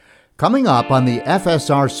Coming up on the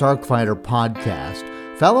FSR Sarkfighter podcast,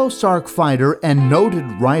 fellow Sarkfighter and noted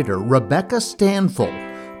writer Rebeccca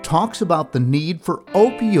Stanfel talks about the need for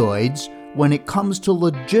opioids when it comes to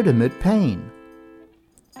legitimate pain.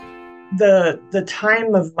 The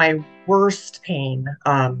time of my worst pain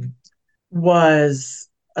was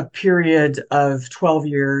a period of 12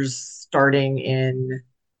 years starting in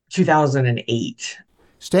 2008.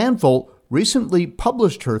 Stanfel recently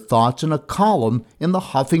published her thoughts in a column in the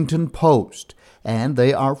Huffington Post, and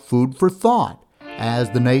they are food for thought as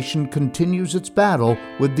the nation continues its battle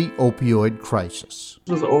with the opioid crisis.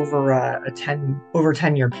 It was over a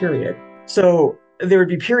 10-year period. So there would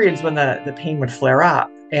be periods when the pain would flare up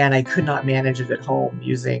and I could not manage it at home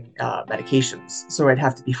using medications. So I'd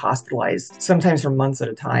have to be hospitalized, sometimes for months at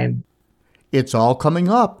a time. It's all coming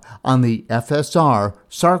up on the FSR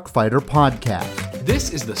Sarkfighter podcast.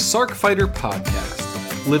 This is the Sarkfighter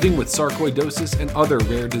podcast, living with sarcoidosis and other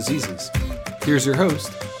rare diseases. Here's your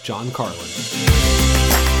host, John Carlin.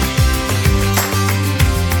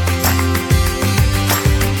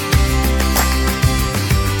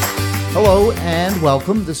 Hello and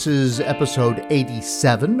welcome. This is episode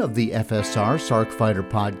 87 of the FSR Sarkfighter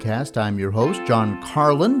podcast. I'm your host, John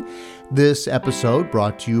Carlin. This episode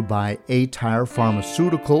brought to you by aTyr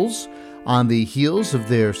Pharmaceuticals. On the heels of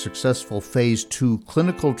their successful Phase 2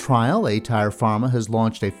 clinical trial, aTyr Pharma has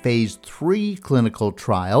launched a Phase 3 clinical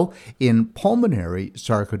trial in pulmonary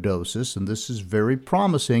sarcoidosis, and this is very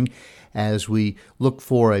promising as we look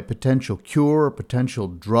for a potential cure, a potential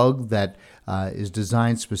drug that is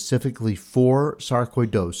designed specifically for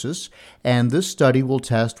sarcoidosis. And this study will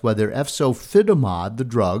test whether efzofitimod, the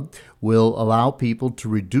drug, will allow people to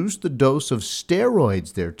reduce the dose of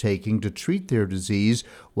steroids they're taking to treat their disease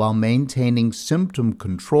while maintaining symptom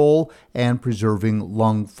control and preserving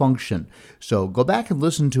lung function. So go back and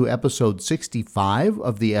listen to episode 65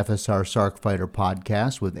 of the FSR Sarkfighter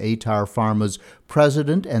podcast with aTyr Pharma's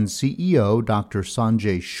president and CEO, Dr.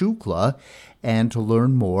 Sanjay Shukla. And to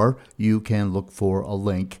learn more, you can look for a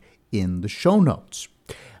link in the show notes.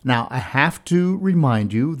 Now, I have to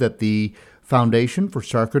remind you that the Foundation for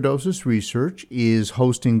Sarcoidosis Research is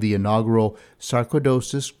hosting the inaugural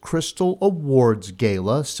Sarcoidosis Crystal Awards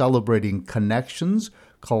Gala, celebrating connections,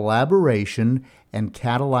 collaboration, and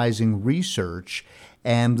catalyzing research.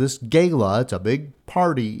 And this gala, it's a big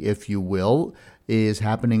party, if you will, is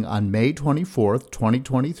happening on May 24th,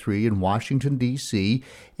 2023 in Washington, D.C.,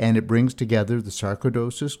 and it brings together the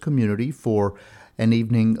sarcoidosis community for an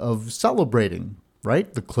evening of celebrating,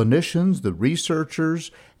 right? The clinicians, the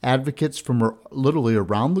researchers, advocates from literally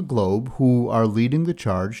around the globe who are leading the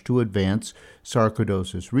charge to advance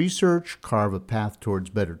sarcoidosis research, carve a path towards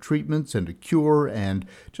better treatments and a cure, and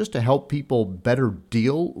just to help people better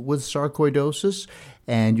deal with sarcoidosis.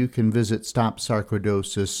 And you can visit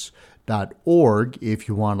stopsarcoidosis.org if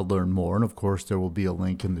you want to learn more. And of course, there will be a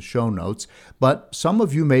link in the show notes. But some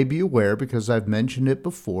of you may be aware, because I've mentioned it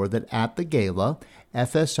before, that at the gala,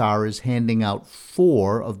 FSR is handing out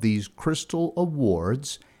 4 of these Crystal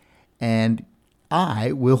Awards, and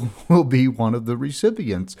I will be one of the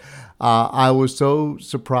recipients. I was so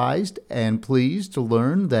surprised and pleased to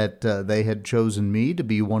learn that they had chosen me to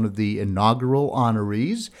be one of the inaugural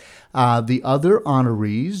honorees. The other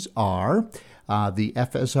honorees are the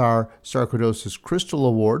FSR Sarcoidosis Crystal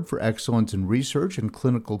Award for Excellence in Research and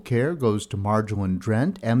Clinical Care goes to Marjolyn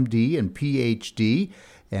Drent, MD and PhD,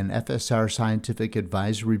 an FSR Scientific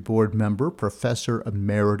Advisory Board member, Professor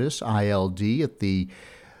Emeritus, ILD, at the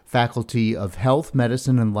Faculty of Health,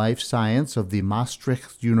 Medicine, and Life Science of the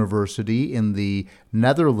Maastricht University in the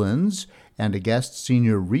Netherlands, and a guest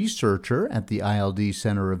senior researcher at the ILD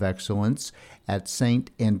Center of Excellence at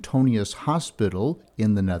St. Antonius Hospital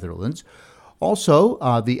in the Netherlands. Also,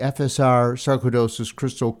 the FSR Sarcoidosis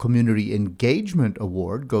Crystal Community Engagement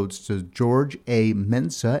Award goes to George A.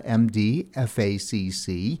 Mensa, MD,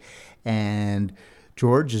 FACC, and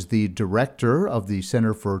George is the director of the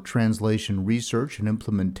Center for Translation Research and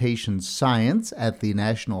Implementation Science at the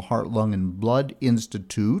National Heart, Lung, and Blood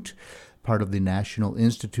Institute, part of the National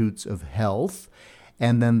Institutes of Health.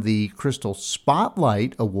 And then the Crystal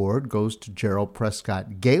Spotlight Award goes to Gerald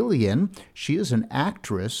Prescott Galian. She is an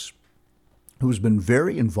actress who's been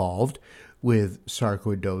very involved with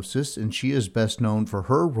sarcoidosis, and she is best known for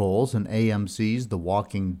her roles in AMC's The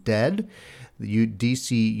Walking Dead, the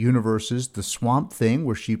DC Universe's The Swamp Thing,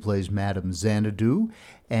 where she plays Madame Xanadu,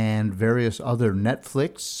 and various other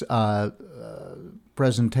Netflix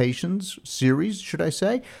series, should I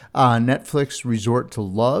say. Netflix Resort to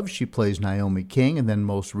Love, she plays Naomi King, and then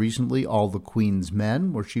most recently All the Queen's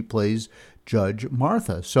Men, where she plays Judge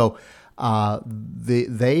Martha. So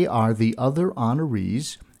they are the other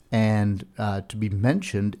honorees And to be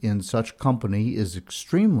mentioned in such company is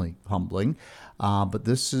extremely humbling. But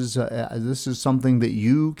this is something that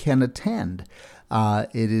you can attend.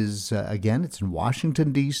 It is, again, it's in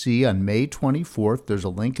Washington, D.C. on May 24th. There's a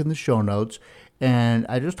link in the show notes. And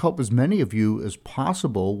I just hope as many of you as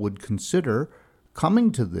possible would consider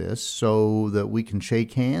coming to this so that we can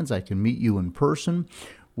shake hands. I can meet you in person.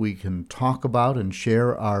 We can talk about and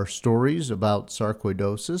share our stories about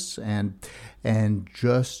sarcoidosis and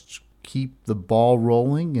just keep the ball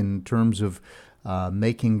rolling in terms of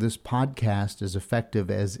making this podcast as effective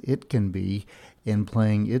as it can be in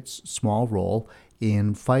playing its small role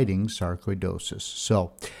in fighting sarcoidosis.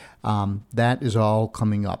 So that is all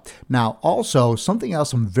coming up. Now, also, something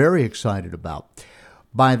else I'm very excited about.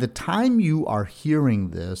 By the time you are hearing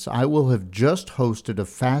this, I will have just hosted a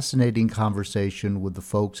fascinating conversation with the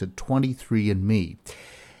folks at 23andMe.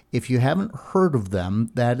 If you haven't heard of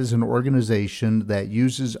them, that is an organization that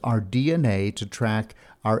uses our DNA to track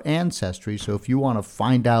our ancestry. So if you want to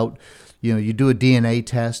find out, you do a DNA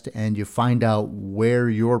test and you find out where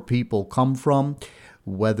your people come from,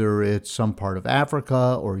 whether it's some part of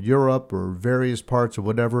Africa or Europe or various parts of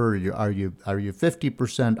whatever. Are you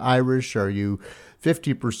 50% Irish? Are you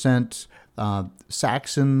 50%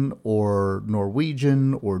 Saxon or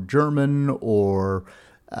Norwegian or German or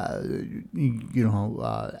the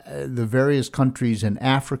various countries in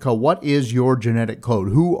Africa? What is your genetic code?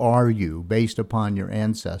 Who are you based upon your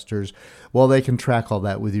ancestors? Well, they can track all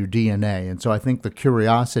that with your DNA. And so I think the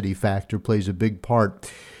curiosity factor plays a big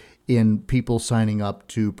part in people signing up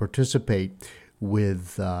to participate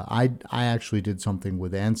with, I actually did something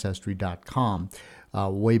with Ancestry.com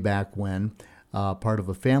way back when, part of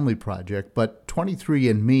a family project, but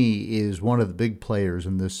 23andMe is one of the big players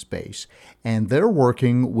in this space. And they're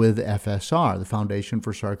working with FSR, the Foundation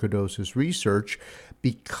for Sarcoidosis Research,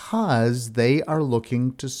 because they are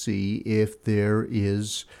looking to see if there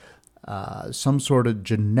is some sort of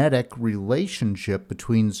genetic relationship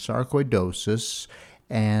between sarcoidosis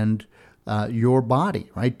and your body,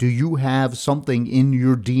 right? Do you have something in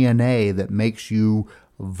your DNA that makes you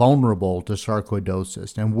vulnerable to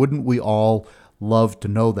sarcoidosis? And wouldn't we all love to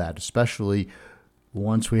know that, especially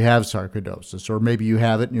once we have sarcoidosis? Or maybe you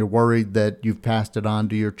have it and you're worried that you've passed it on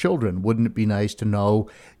to your children. Wouldn't it be nice to know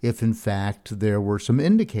if, in fact, there were some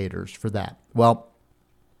indicators for that? Well,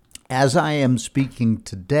 as I am speaking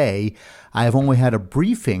today, I have only had a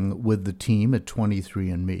briefing with the team at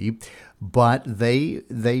 23andMe, but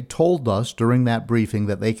they told us during that briefing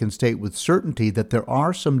that they can state with certainty that there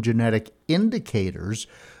are some genetic indicators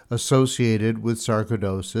associated with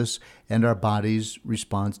sarcoidosis and our body's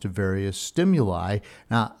response to various stimuli.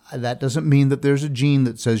 Now, that doesn't mean that there's a gene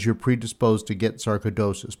that says you're predisposed to get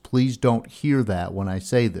sarcoidosis. Please don't hear that when I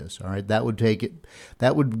say this, all right? That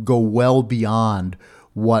would go well beyond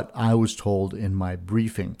what I was told in my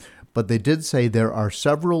briefing. But they did say there are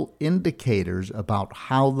several indicators about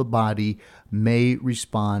how the body may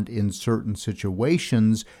respond in certain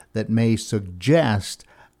situations that may suggest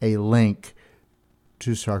a link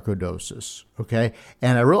to sarcoidosis, okay?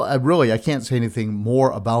 And I can't say anything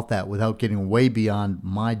more about that without getting way beyond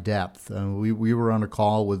my depth. We were on a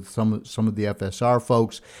call with some of the FSR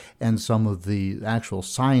folks and some of the actual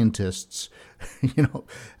scientists,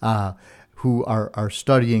 who are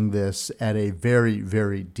studying this at a very,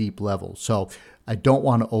 very deep level. So I don't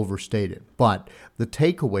want to overstate it. But the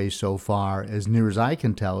takeaway so far, as near as I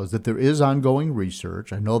can tell, is that there is ongoing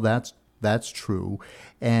research. I know that's true.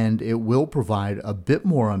 And it will provide a bit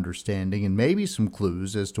more understanding and maybe some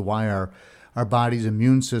clues as to why our body's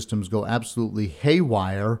immune systems go absolutely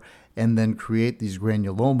haywire and then create these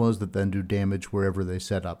granulomas that then do damage wherever they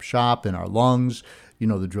set up shop, in our lungs,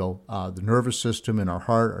 the nervous system, in our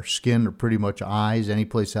heart, our skin, or pretty much eyes, any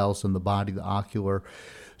place else in the body, the ocular.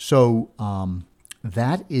 So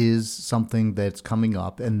that is something that's coming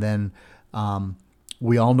up. And then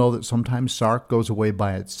we all know that sometimes SARC goes away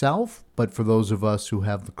by itself, but for those of us who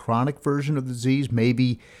have the chronic version of the disease,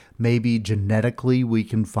 maybe genetically we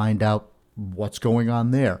can find out what's going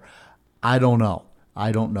on there. I don't know.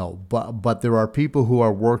 But there are people who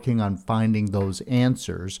are working on finding those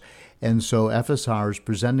answers. And so FSR is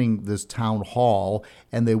presenting this town hall,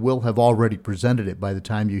 and they will have already presented it by the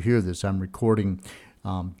time you hear this. I'm recording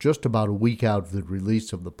just about a week out of the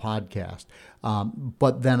release of the podcast.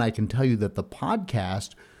 But then I can tell you that the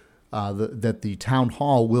podcast, that the town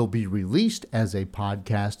hall will be released as a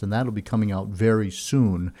podcast, and that'll be coming out very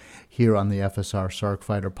soon here on the FSR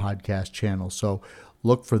Sarcfighter podcast channel. So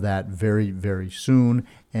look for that very, very soon.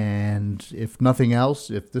 And if nothing else,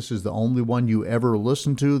 if this is the only one you ever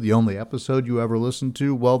listen to, the only episode you ever listen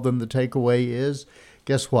to, well, then the takeaway is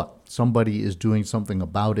guess what? Somebody is doing something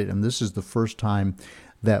about it, and this is the first time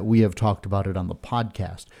that we have talked about it on the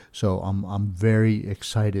podcast. So I'm very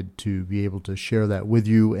excited to be able to share that with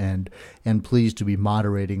you, and pleased to be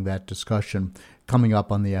moderating that discussion coming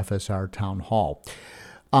up on the FSR Town Hall.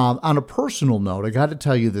 On a personal note, I got to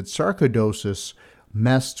tell you that sarcoidosis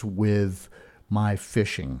messed with my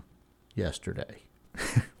fishing yesterday.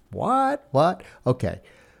 What? Okay.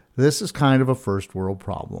 This is kind of a first world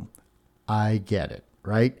problem. I get it,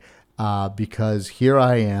 right? Because here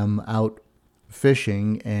I am out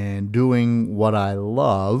fishing and doing what I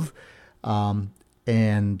love.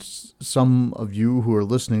 And some of you who are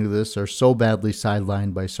listening to this are so badly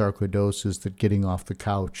sidelined by sarcoidosis that getting off the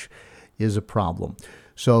couch is a problem.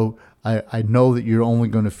 So I know that you're only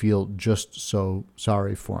going to feel just so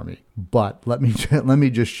sorry for me. But let me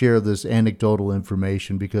just share this anecdotal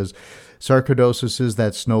information, because sarcoidosis is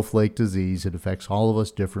that snowflake disease. It affects all of us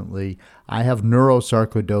differently. I have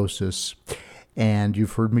neurosarcoidosis, and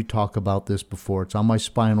you've heard me talk about this before. It's on my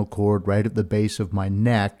spinal cord, right at the base of my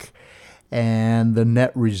neck. And the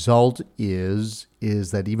net result is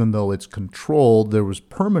that even though it's controlled, there was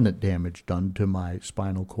permanent damage done to my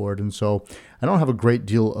spinal cord. And so I don't have a great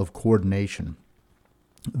deal of coordination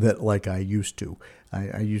that like I used to.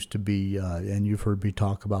 I used to be, and you've heard me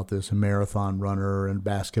talk about this, a marathon runner and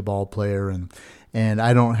basketball player, and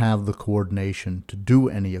I don't have the coordination to do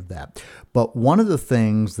any of that. But one of the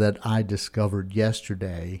things that I discovered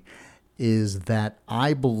yesterday is that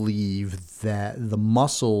I believe that the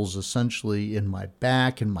muscles essentially in my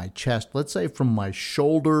back and my chest, let's say from my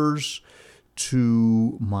shoulders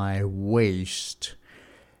to my waist,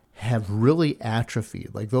 have really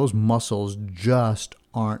atrophied. Like those muscles just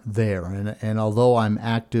aren't there. And although I'm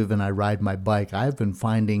active and I ride my bike, I've been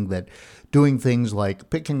finding that doing things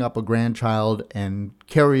like picking up a grandchild and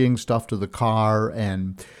carrying stuff to the car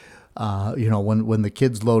and when the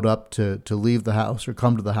kids load up to leave the house or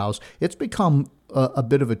come to the house, it's become a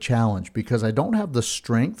bit of a challenge because I don't have the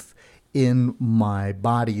strength in my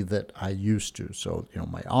body that I used to. So,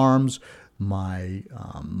 my arms, my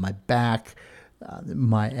back,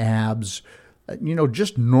 my abs,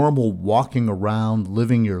 just normal walking around,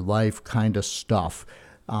 living your life kind of stuff.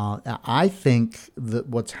 I think that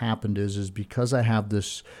what's happened is because I have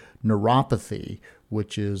this neuropathy,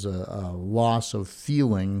 which is a loss of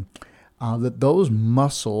feeling, that those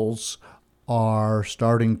muscles are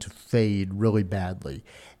starting to fade really badly.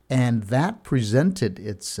 And that presented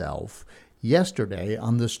itself yesterday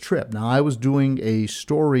on this trip. Now, I was doing a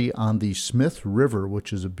story on the Smith River,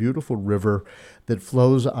 which is a beautiful river that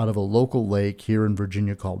flows out of a local lake here in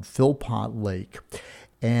Virginia called Philpott Lake.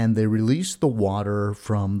 And they release the water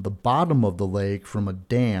from the bottom of the lake from a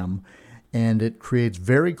dam, and it creates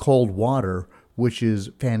very cold water, which is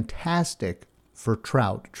fantastic for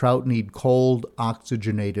trout. Trout need cold,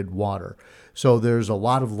 oxygenated water. So there's a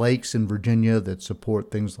lot of lakes in Virginia that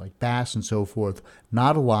support things like bass and so forth,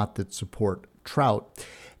 not a lot that support trout.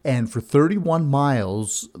 And for 31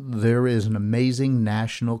 miles, there is an amazing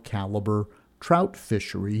national caliber trout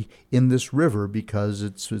fishery in this river because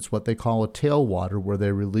it's what they call a tailwater, where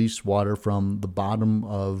they release water from the bottom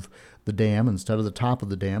of the dam instead of the top of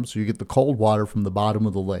the dam. So you get the cold water from the bottom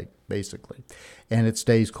of the lake, basically, and it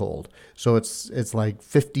stays cold. So it's like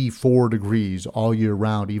 54 degrees all year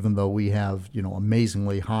round, even though we have,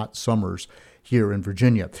 amazingly hot summers here in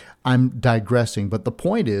Virginia. I'm digressing, but the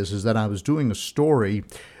point is that I was doing a story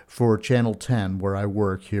for Channel 10, where I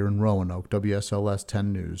work here in Roanoke, WSLS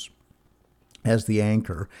 10 News, as the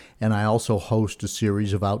anchor, and I also host a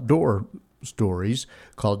series of outdoor stories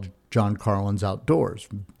called John Carlin's Outdoors.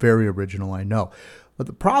 Very original, I know. But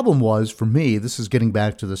the problem was, for me, this is getting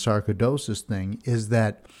back to the sarcoidosis thing, is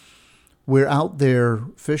that we're out there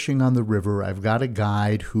fishing on the river. I've got a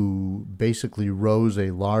guide who basically rows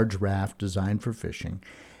a large raft designed for fishing,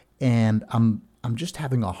 and I'm just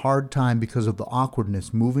having a hard time because of the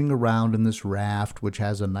awkwardness moving around in this raft, which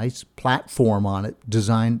has a nice platform on it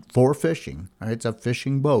designed for fishing. Right? It's a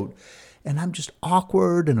fishing boat. And I'm just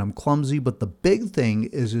awkward and I'm clumsy. But the big thing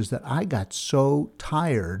is that I got so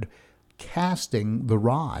tired casting the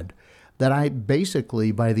rod that I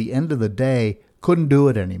basically, by the end of the day, couldn't do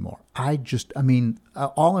it anymore.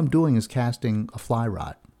 All I'm doing is casting a fly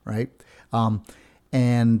rod, right?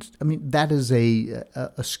 That is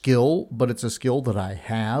a skill, but it's a skill that I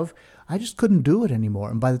have. I just couldn't do it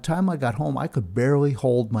anymore. And by the time I got home, I could barely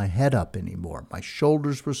hold my head up anymore. My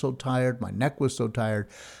shoulders were so tired. My neck was so tired.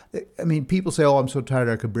 People say, I'm so tired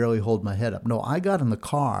I could barely hold my head up. No, I got in the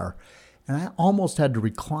car and I almost had to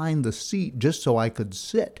recline the seat just so I could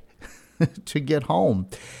sit to get home.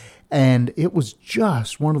 And it was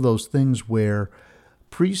just one of those things where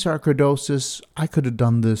pre-sarcoidosis, I could have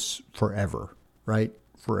done this forever, right?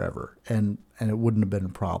 Forever. And it wouldn't have been a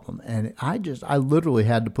problem. And I literally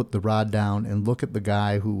had to put the rod down and look at the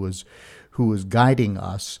guy who was guiding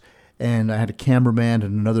us. And I had a cameraman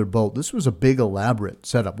and another boat. This was a big, elaborate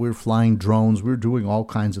setup. We were flying drones. We were doing all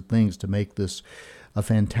kinds of things to make this a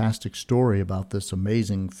fantastic story about this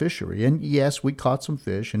amazing fishery. And yes, we caught some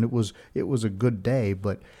fish, and it was a good day,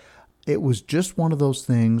 but it was just one of those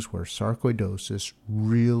things where sarcoidosis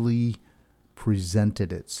really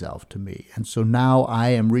presented itself to me. And so now I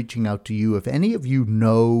am reaching out to you. If any of you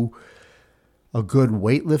know a good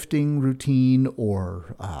weightlifting routine,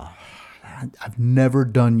 or I've never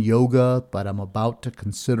done yoga, but I'm about to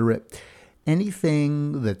consider it,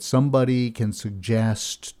 anything that somebody can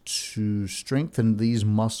suggest to strengthen these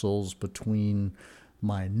muscles between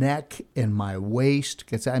my neck and my waist.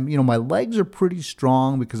 Because my legs are pretty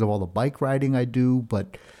strong because of all the bike riding I do,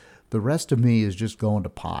 but the rest of me is just going to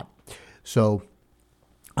pot. So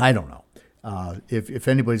I don't know. If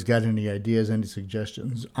anybody's got any ideas, any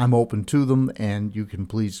suggestions, I'm open to them, and you can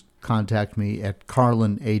please contact me at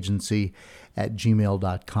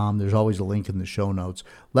carlinagency@gmail.com. There's always a link in the show notes.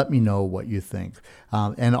 Let me know what you think.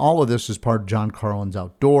 And all of this is part of John Carlin's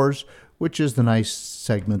Outdoors, which is the nice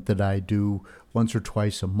segment that I do once or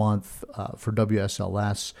twice a month for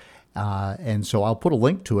WSLS. And so I'll put a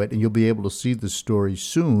link to it, and you'll be able to see the story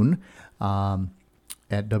soon.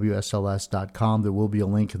 At WSLS.com. There will be a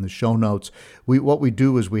link in the show notes. What we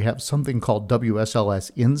do is we have something called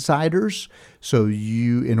WSLS Insiders. So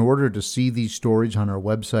in order to see these stories on our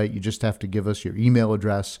website, you just have to give us your email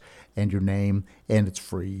address and your name, and it's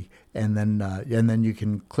free. And then you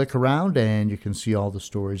can click around and you can see all the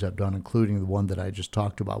stories I've done, including the one that I just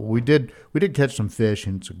talked about. Well, we did catch some fish,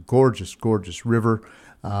 and it's a gorgeous, gorgeous river.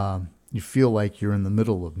 You feel like you're in the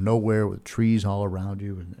middle of nowhere with trees all around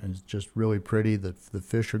you, and it's just really pretty. The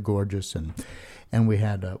fish are gorgeous, and we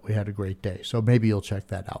had a great day. So maybe you'll check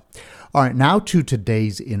that out. All right, now to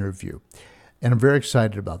today's interview, and I'm very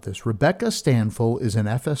excited about this. Rebeccca Stanfel is an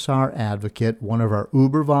FSR advocate, one of our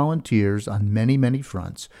Uber volunteers on many, many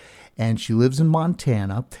fronts, and she lives in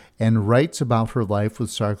Montana and writes about her life with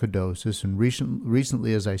sarcoidosis, and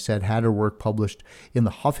recently, as I said, had her work published in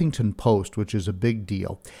the Huffington Post, which is a big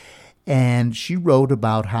deal. And she wrote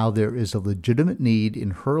about how there is a legitimate need in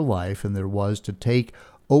her life, and there was, to take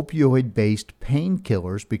opioid-based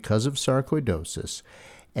painkillers because of sarcoidosis,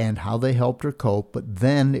 and how they helped her cope. But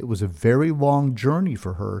then it was a very long journey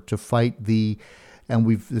for her to fight this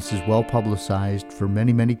is well publicized for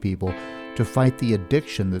many, many people, to fight the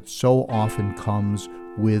addiction that so often comes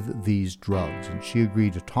with these drugs. And she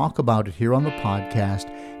agreed to talk about it here on the podcast,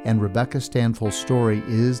 and Rebeccca Stanfel's story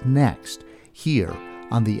is next here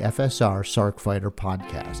on the FSR Sarc Fighter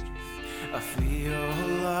podcast. I feel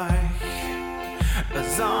like a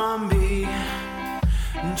zombie,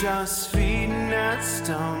 just feeding and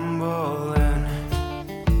stumbling.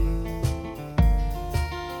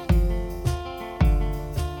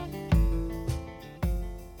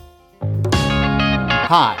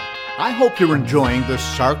 Hi, I hope you're enjoying the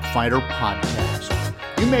Sarc Fighter podcast.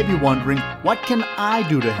 You may be wondering, what can I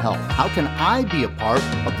do to help? How can I be a part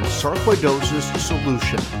of the sarcoidosis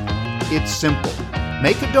solution? It's simple.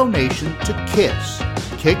 Make a donation to KISS,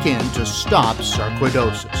 Kick In to Stop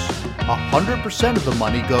Sarcoidosis. 100% of the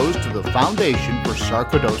money goes to the Foundation for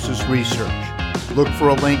Sarcoidosis Research. Look for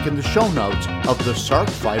a link in the show notes of the Sarc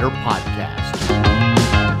Fighter podcast.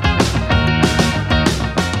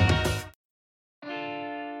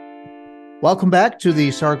 Welcome back to the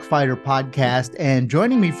Sarc Fighter podcast, and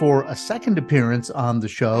joining me for a second appearance on the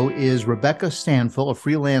show is Rebeccca Stanfel, a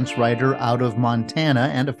freelance writer out of Montana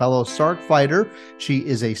and a fellow Sarc Fighter. She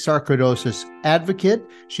is a sarcoidosis advocate.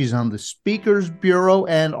 She's on the Speakers Bureau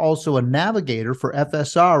and also a navigator for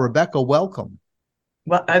FSR. Rebeccca, welcome.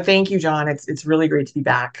 Well, thank you, John. It's really great to be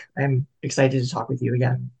back. I'm excited to talk with you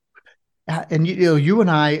again. And you and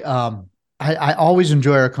I always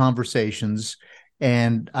enjoy our conversations.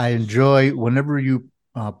 And I enjoy whenever you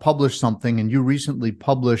publish something, and you recently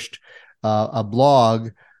published a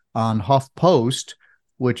blog on HuffPost,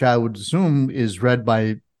 which I would assume is read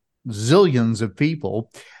by zillions of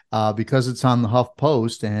people because it's on the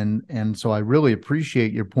HuffPost. And so I really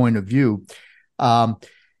appreciate your point of view. And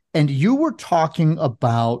you were talking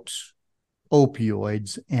about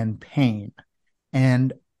opioids and pain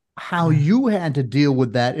and how you had to deal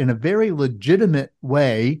with that in a very legitimate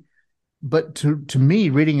way. But to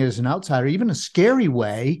me, reading it as an outsider, even a scary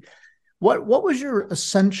way. What was your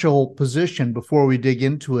essential position before we dig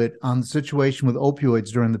into it on the situation with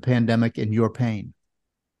opioids during the pandemic and your pain?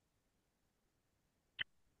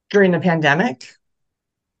 During the pandemic?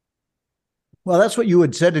 Well, that's what you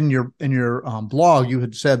had said in your blog. You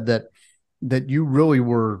had said that you really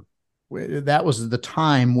were, that was the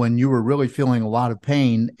time when you were really feeling a lot of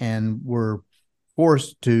pain and were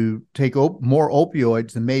forced to take more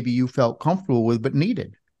opioids than maybe you felt comfortable with but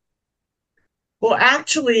needed. Well,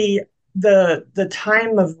 actually, the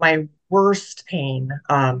time of my worst pain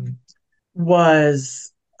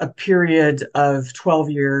was a period of 12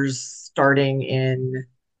 years starting in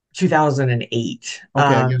 2008. Okay,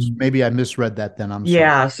 I guess maybe I misread that then. I'm sorry.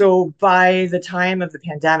 Yeah, so by the time of the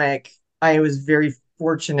pandemic, I was very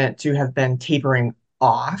fortunate to have been tapering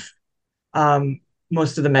off um,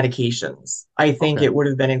 most of the medications. I think Okay. it would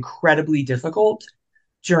have been incredibly difficult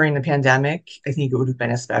during the pandemic. I think it would have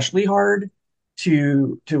been especially hard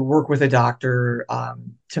to work with a doctor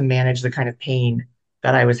to manage the kind of pain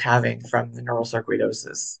that I was having from the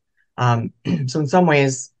sarcoidosis. So in some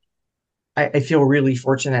ways, I feel really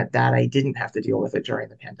fortunate that I didn't have to deal with it during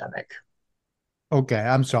the pandemic. Okay,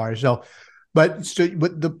 I'm sorry. But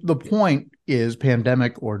the point is,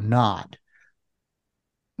 pandemic or not,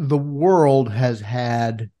 the world has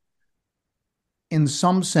had, in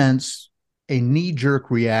some sense, a knee-jerk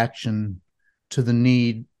reaction to the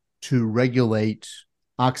need to regulate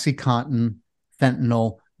OxyContin,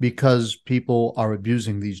 fentanyl, because people are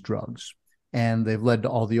abusing these drugs. And they've led to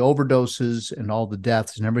all the overdoses and all the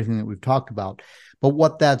deaths and everything that we've talked about. But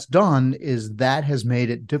what that's done is that has made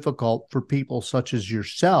it difficult for people such as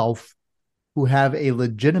yourself who have a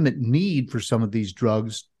legitimate need for some of these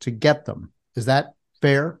drugs to get them. Is that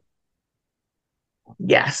fair?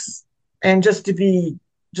 Yes. And just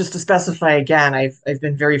to specify again, I've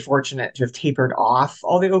been very fortunate to have tapered off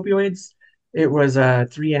all the opioids. It was a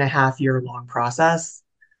 3.5 year long process.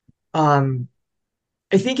 Um,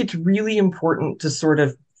 I think it's really important to sort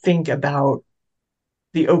of think about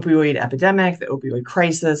the opioid epidemic, the opioid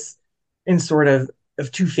crisis, in sort of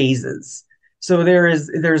two phases. So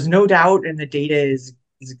there's no doubt, and the data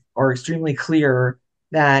are extremely clear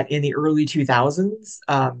that in the early 2000s,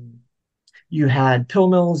 you had pill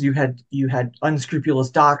mills, you had unscrupulous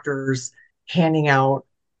doctors handing out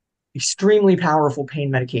extremely powerful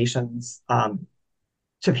pain medications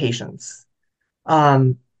to patients.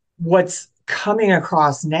 What's coming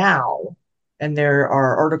across now, and there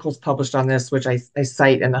are articles published on this, which I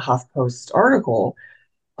cite in the HuffPost article,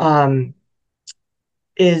 um,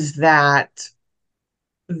 is that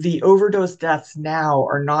the overdose deaths now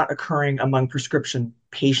are not occurring among prescription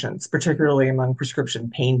patients, particularly among prescription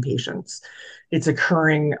pain patients. It's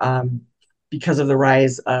occurring because of the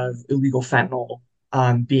rise of illegal fentanyl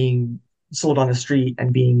being sold on the street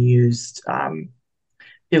and being used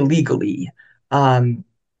illegally. Um,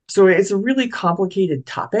 so it's a really complicated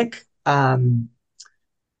topic. And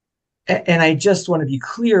I just want to be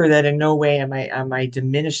clear that in no way am I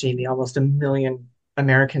diminishing the almost 1 million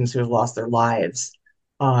Americans who have lost their lives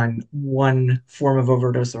on one form of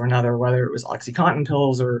overdose or another, whether it was OxyContin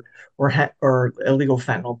pills or illegal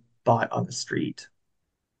fentanyl bought on the street.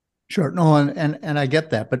 Sure. No, and I get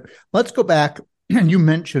that. But let's go back. And you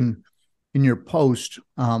mentioned in your post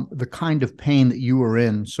the kind of pain that you were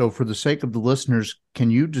in. So for the sake of the listeners,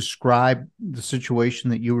 can you describe the situation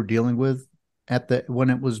that you were dealing with when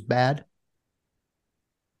it was bad?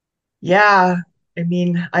 Yeah, I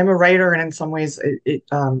mean, I'm a writer, and in some ways,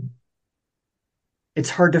 it's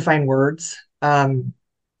hard to find words.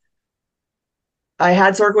 I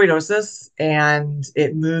had sarcoidosis, and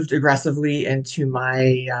it moved aggressively into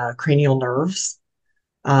my cranial nerves.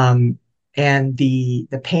 Um, and the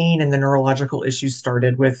pain and the neurological issues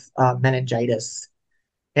started with meningitis,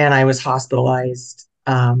 and I was hospitalized.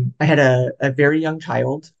 I had a very young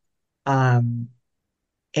child, um,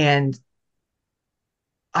 and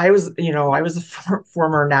I was a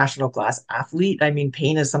former national class athlete. I mean,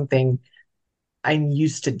 pain is something I'm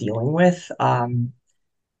used to dealing with.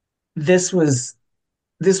 This was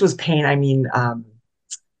this was pain. I mean,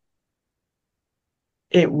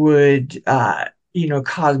 it would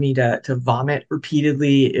cause me to vomit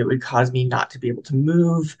repeatedly. It would cause me not to be able to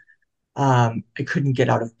move. I couldn't get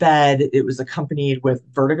out of bed. It was accompanied with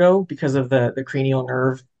vertigo because of the cranial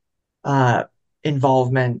nerve uh,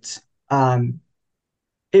 involvement.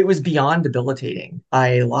 It was beyond debilitating.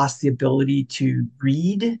 I lost the ability to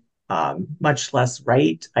read, much less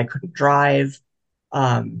write. I couldn't drive.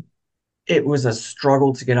 Um, it was a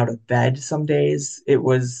struggle to get out of bed some days. It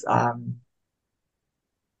was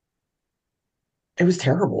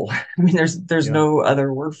terrible. I mean, there's Yeah. no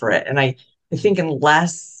other word for it. And I think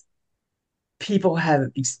unless people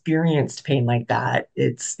have experienced pain like that,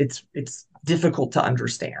 it's difficult to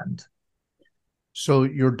understand. So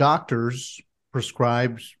your doctors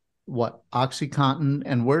prescribed what, OxyContin,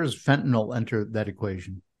 and where does fentanyl enter that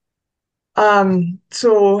equation?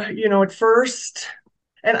 So, at first,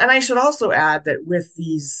 and I should also add that with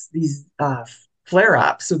these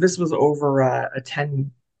flare-ups, so this was over a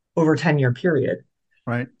 10-year period.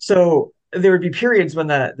 Right. So there would be periods when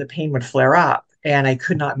the pain would flare up and I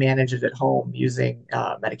could not manage it at home using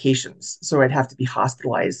medications. So I'd have to be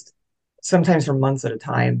hospitalized sometimes for months at a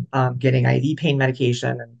time, getting IV pain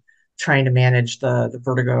medication and trying to manage the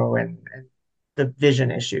vertigo and the vision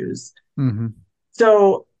issues. Mm-hmm.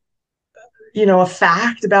 So, a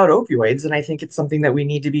fact about opioids, and I think it's something that we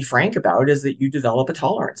need to be frank about, is that you develop a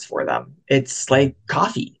tolerance for them. It's like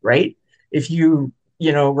coffee, right? If you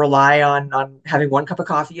rely on having 1 cup of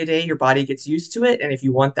coffee a day, your body gets used to it. And if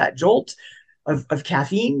you want that jolt of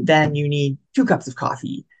caffeine, then you need 2 cups of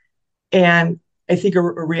coffee. And I think a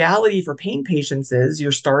reality for pain patients is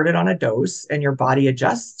you're started on a dose and your body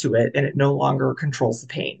adjusts to it and it no longer controls the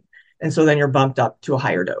pain. And so then you're bumped up to a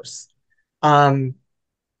higher dose. Um,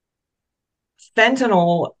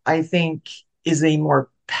 Fentanyl, I think, is a more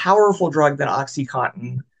powerful drug than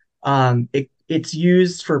OxyContin. It's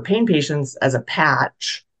used for pain patients as a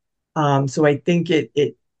patch, so I think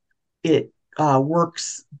it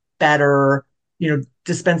works better,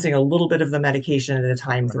 dispensing a little bit of the medication at a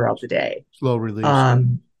time Right. throughout the day. Slow release.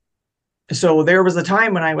 So there was a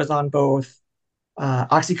time when I was on both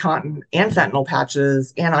OxyContin and fentanyl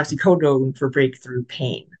patches and oxycodone for breakthrough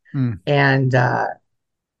pain, Mm. and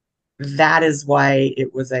that is why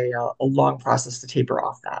it was a long process to taper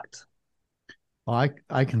off that. Well,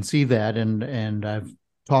 I can see that, and I've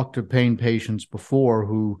talked to pain patients before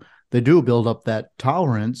who they do build up that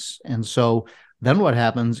tolerance, and so then what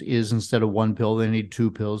happens is instead of 1 pill, they need 2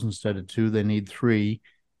 pills. Instead of 2, they need 3,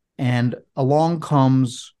 and along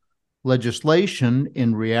comes legislation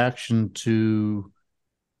in reaction to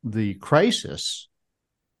the crisis.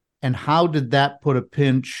 And how did that put a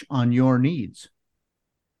pinch on your needs?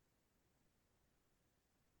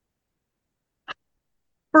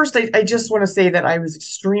 First, I just want to say that I was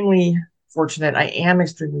extremely fortunate. I am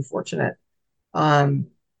extremely fortunate um,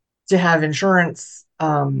 to have insurance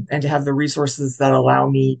and to have the resources that allow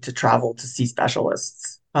me to travel to see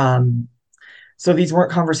specialists. So these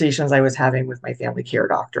weren't conversations I was having with my family care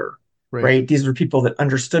doctor, Right. right? These were people that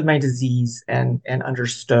understood my disease and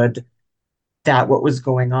understood that what was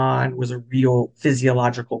going on was a real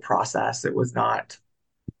physiological process. It was not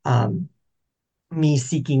um, me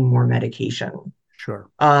seeking more medication.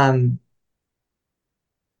 Sure. Um,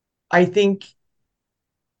 I think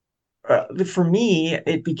for me,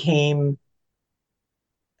 it became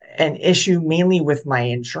an issue mainly with my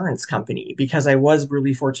insurance company because I was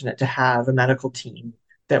really fortunate to have a medical team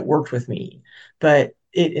that worked with me, but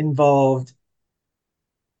it involved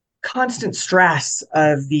constant stress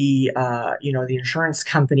of the insurance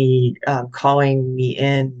company calling me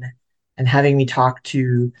in and having me talk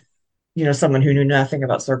to someone who knew nothing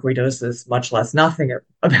about sarcoidosis, much less nothing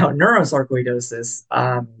about neurosarcoidosis,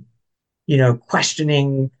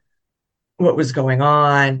 questioning what was going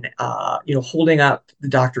on, holding up the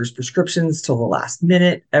doctor's prescriptions till the last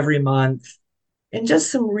minute every month, and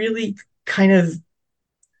just some really kind of,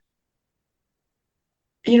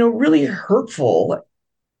 really hurtful,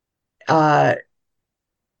 uh,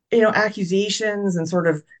 accusations and sort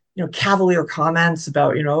of, cavalier comments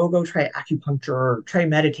about, oh, go try acupuncture or try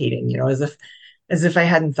meditating, as if I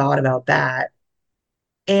hadn't thought about that.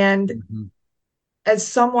 And Mm-hmm. as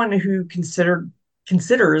someone who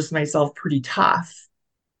considers myself pretty tough,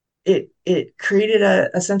 it created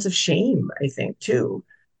a sense of shame, I think, too.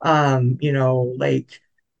 Like,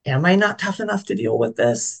 am I not tough enough to deal with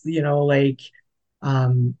this? Like,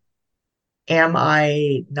 um, am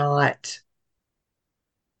I not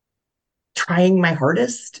trying my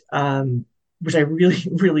hardest? Which I really,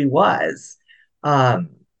 really was. Um,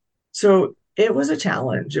 so it was a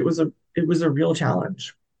challenge. It was a real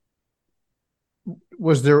challenge.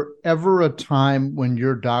 Was there ever a time when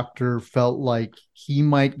your doctor felt like he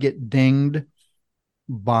might get dinged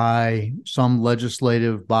by some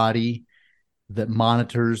legislative body that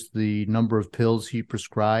monitors the number of pills he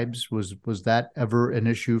prescribes? Was that ever an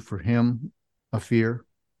issue for him, a fear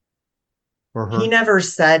for He her? never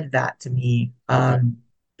said that to me Okay.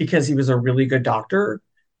 because he was a really good doctor,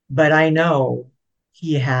 but I know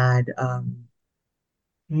he had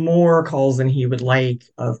more calls than he would like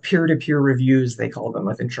of peer-to-peer reviews, they call them,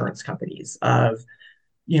 with insurance companies, of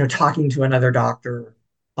talking to another doctor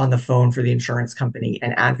on the phone for the insurance company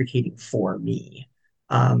and advocating for me.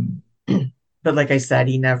 Um, but like I said,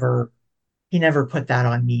 he never put that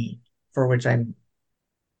on me, for which I'm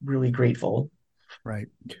really grateful. Right.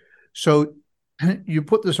 So you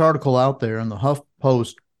put this article out there and the Huff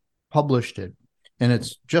Post published it, and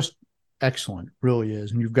it's just excellent, really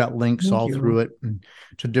is. And you've got links Thank all you. through it and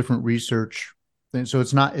to different research. And so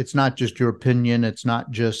it's not just your opinion. It's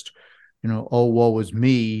not just, oh, woe is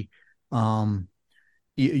me.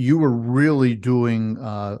 You were really doing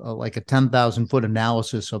like a 10,000-foot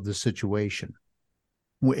analysis of the situation,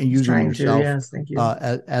 using Trying to, yourself yes, thank you.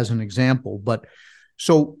 as an example. But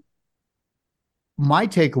so my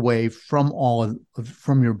takeaway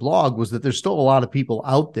from your blog was that there's still a lot of people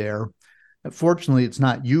out there. Fortunately, it's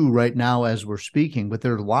not you right now as we're speaking, but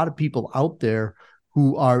there are a lot of people out there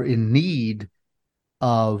who are in need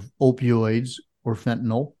of opioids or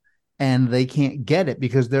fentanyl, and they can't get it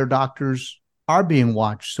because their doctors are being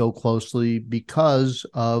watched so closely because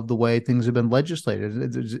of the way things have been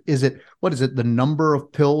legislated. What is it, the number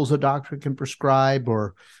of pills a doctor can prescribe,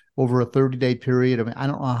 or over a 30-day period? I mean, I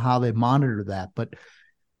don't know how they monitor that, but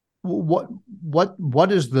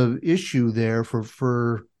what is the issue there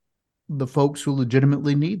for the folks who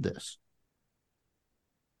legitimately need this?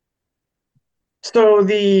 So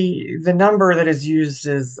the number that is used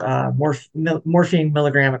is morphine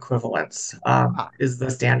milligram equivalents, is the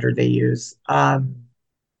standard they use. I'm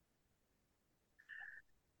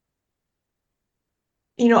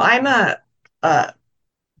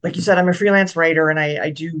like you said, I'm a freelance writer, and I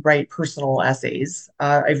do write personal essays.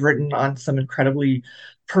 I've written on some incredibly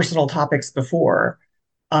personal topics before.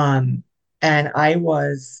 Um, and I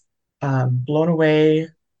was blown away,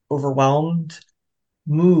 overwhelmed,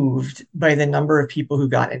 moved by the number of people who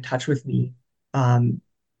got in touch with me. Um,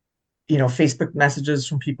 Facebook messages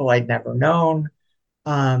from people I'd never known.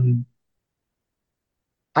 Um,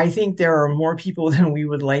 I think there are more people than we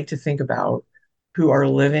would like to think about who are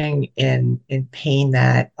living in pain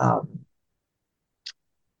that, for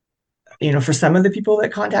some of the people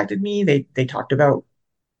that contacted me, they talked about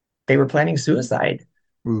they were planning suicide.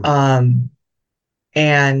 Ooh.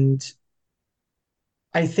 And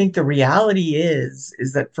I think the reality is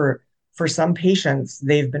that for some patients,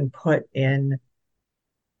 they've been put in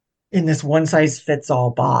this one size fits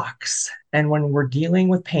all box. And when we're dealing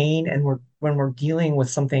with pain, and when we're dealing with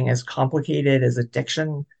something as complicated as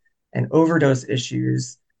addiction and overdose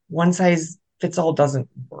issues, one size fits all doesn't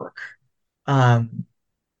work.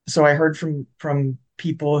 So I heard from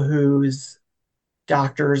people whose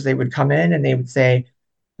doctors, they would come in and they would say,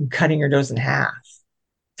 "I'm cutting your dose in half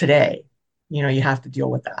today. You have to deal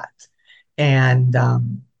with that." And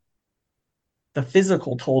the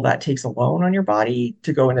physical toll that takes alone on your body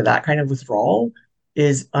to go into that kind of withdrawal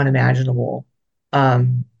is unimaginable.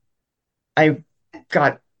 I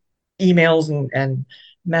got emails and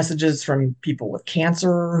messages from people with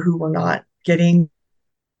cancer who were not getting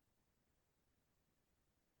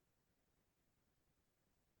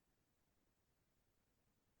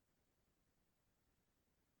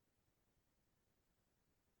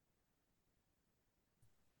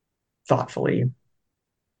thoughtfully.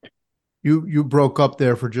 You broke up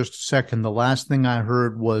there for just a second. The last thing I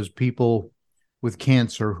heard was people with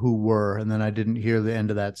cancer who were, and then I didn't hear the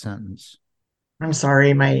end of that sentence. I'm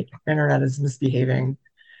sorry, my internet is misbehaving.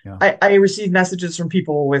 Yeah. I received messages from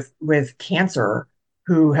people with cancer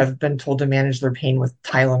who have been told to manage their pain with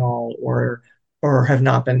Tylenol, or have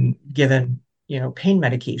not been given, pain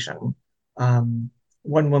medication. One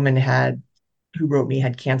woman who wrote me,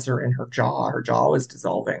 had cancer in her jaw. Her jaw was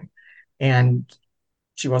dissolving, and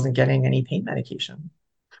she wasn't getting any pain medication.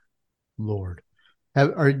 Lord.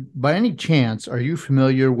 By any chance, are you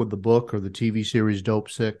familiar with the book or the TV series Dope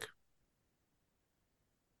Sick?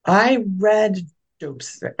 I read Dope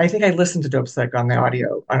Sick. I think I listened to Dope Sick on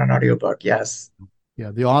an audiobook. Yes.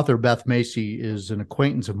 Yeah, the author, Beth Macy, is an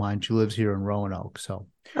acquaintance of mine. She lives here in Roanoke. So,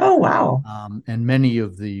 Oh, wow. and many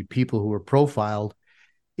of the people who were profiled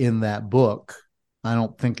in that book, I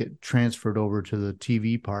don't think it transferred over to the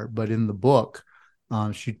TV part, but in the book,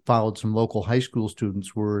 she followed some local high school students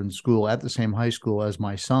who were in school at the same high school as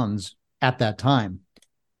my sons at that time.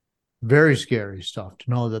 Very scary stuff to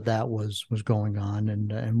know that was going on.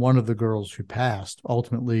 And one of the girls who passed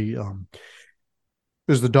ultimately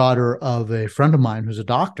was the daughter of a friend of mine who's a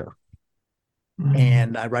doctor. Mm-hmm.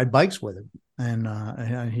 And I ride bikes with him.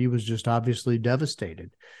 And he was just obviously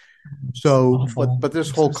devastated. So, but this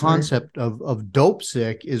whole concept of dope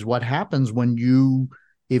sick is what happens when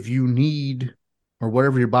if you need, or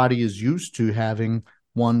whatever your body is used to having,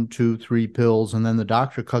 1, 2, 3 pills, and then the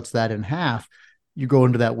doctor cuts that in half, you go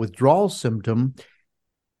into that withdrawal symptom,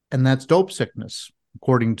 and that's dope sickness,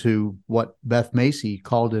 according to what Beth Macy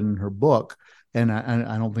called it in her book. And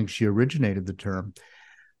I don't think she originated the term.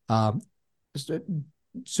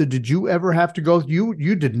 So did you ever have to go?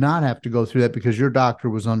 You did not have to go through that because your doctor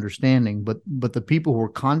was understanding, but the people who were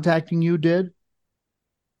contacting you did?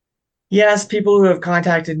 Yes, people who have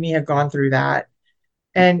contacted me have gone through that.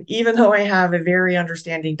 And even though I have a very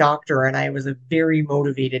understanding doctor and I was a very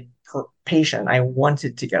motivated patient, I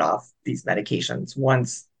wanted to get off these medications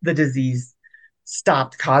once the disease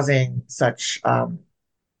stopped causing such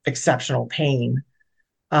exceptional pain.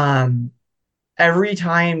 Um, every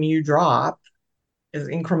time you drop as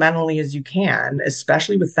incrementally as you can,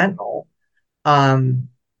 especially with fentanyl, um,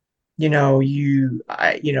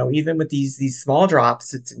 even with these small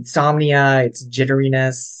drops, it's insomnia, it's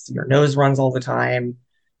jitteriness, your nose runs all the time,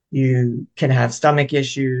 you can have stomach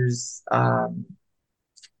issues.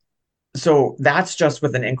 So that's just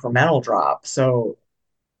with an incremental drop. So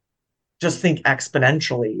just think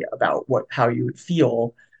exponentially about how you would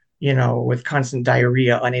feel, with constant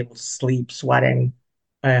diarrhea, unable to sleep, sweating,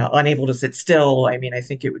 unable to sit still. I mean, I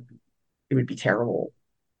think it would be terrible.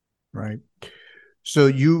 Right. So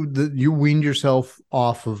you weaned yourself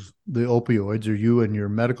off of the opioids, or you and your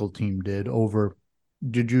medical team did, over,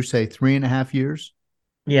 did you say 3.5 years?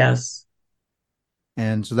 Yes.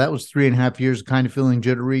 And so that was 3.5 years kind of feeling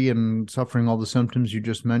jittery and suffering all the symptoms you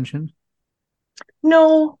just mentioned?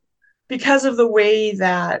 No, because of the way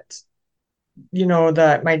that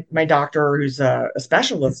my doctor, who's a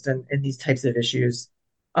specialist in these types of issues,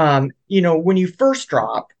 when you first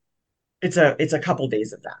drop, it's a couple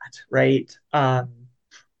days of that, right?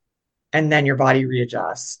 And then your body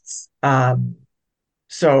readjusts.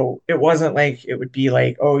 So it wasn't like it would be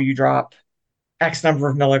like, oh, you drop X number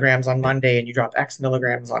of milligrams on Monday and you drop X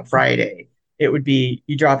milligrams on Friday. It would be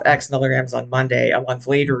you drop X milligrams on Monday, a month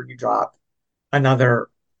later you drop another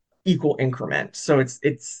equal increment. So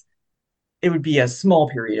it would be a small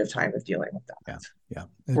period of time of dealing with Yeah. that. Yeah.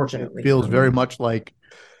 It Fortunately feels for very me. much like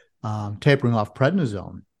tapering off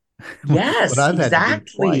prednisone, which is what Yes, I've had to do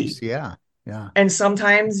exactly. twice. Yeah. Yeah. And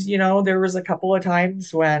sometimes, there was a couple of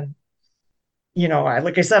times when,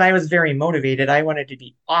 like I said, I was very motivated. I wanted to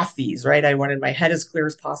be off these, right? I wanted my head as clear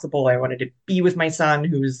as possible. I wanted to be with my son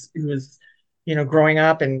who was, growing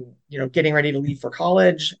up and, getting ready to leave for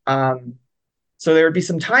college. So there would be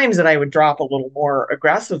some times that I would drop a little more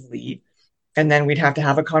aggressively, and then we'd have to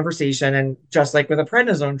have a conversation. And just like with a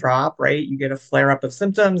prednisone drop, right, you get a flare up of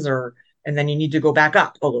symptoms, and then you need to go back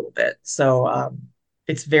up a little bit. So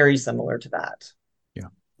it's very similar to that. Yeah.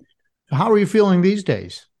 How are you feeling these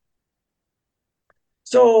days?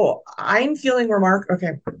 So I'm feeling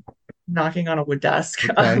okay, knocking on a wood desk.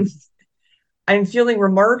 Okay. I'm feeling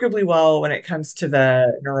remarkably well when it comes to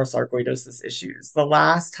the neurosarcoidosis issues. The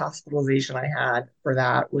last hospitalization I had for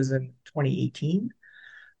that was in 2018.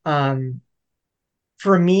 Um,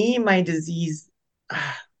 for me, my disease,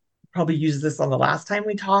 probably used this on the last time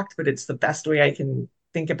we talked, but it's the best way I can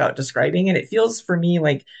think about describing it. It feels for me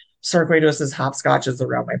like sarcoidosis hopscotches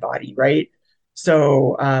around my body, right?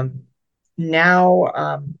 So now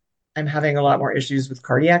I'm having a lot more issues with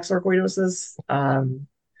cardiac sarcoidosis.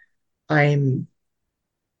 I'm,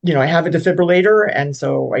 I have a defibrillator, and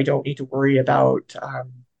so I don't need to worry about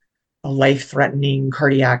a life-threatening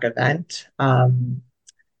cardiac event. I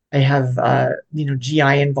have,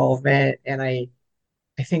 GI involvement, and I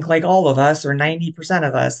think like all of us, or 90%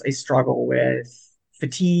 of us, I struggle with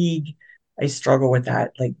fatigue. I struggle with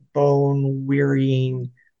that like bone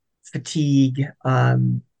wearying fatigue.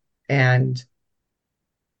 And,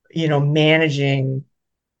 managing,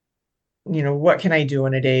 what can I do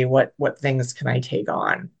in a day? What things can I take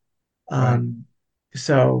on? Right. Um,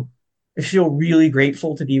 so I feel really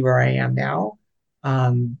grateful to be where I am now.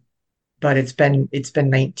 Um, but it's been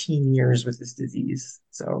 19 years with this disease.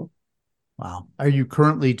 So Wow. Are you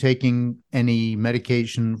currently taking any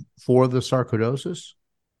medication for the sarcoidosis?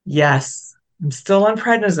 yes, I'm still on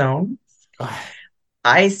prednisone. Ah,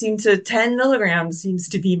 10 milligrams seems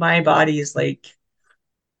to be my body's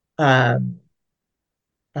um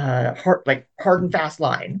hard and fast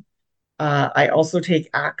line. I also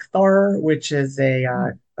take Acthar, which is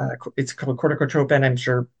it's called corticotropin. I'm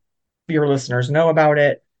sure your listeners know about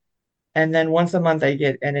it. And then once a month, I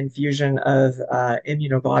get an infusion of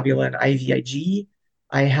immunoglobulin IVIG.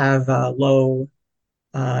 I have low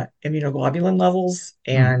immunoglobulin levels,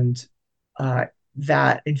 mm. and uh,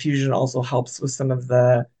 that infusion also helps with some of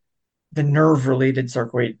the nerve-related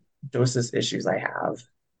sarcoidosis issues I have.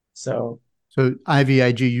 So So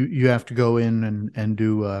IVIG, you have to go in and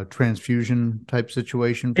do a transfusion type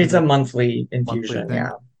situation for it's a that monthly monthly infusion, thing.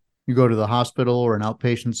 yeah. You go to the hospital or an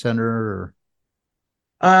outpatient center, or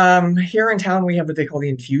Here in town we have what they call the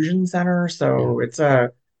infusion center. yeah.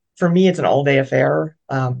 So for me, it's an all-day affair,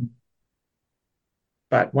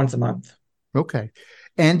 but once a month. Okay.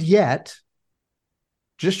 And yet,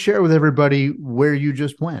 just share with everybody where you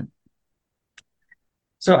just went.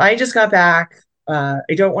 So I just got back I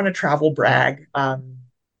don't want to travel brag.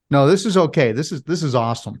 No, this is okay. This is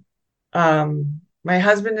awesome. My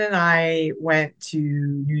husband and I went to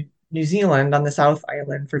New Zealand on the South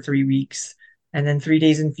Island for 3 weeks and then 3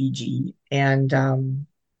 days in Fiji. And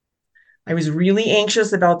I was really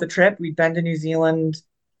anxious about the trip. We'd been to New Zealand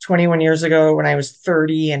 21 years ago when I was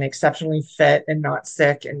 30 and exceptionally fit and not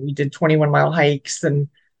sick. And we did 21-mile hikes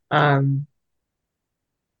um,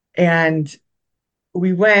 and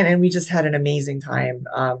we went and we just had an amazing time.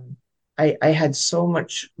 I had so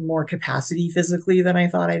much more capacity physically than I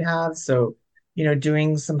thought I'd have. So,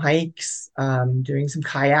 doing some hikes, doing some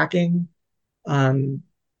kayaking, um,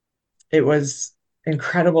 it was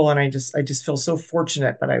incredible. And I just feel so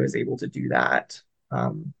fortunate that I was able to do that.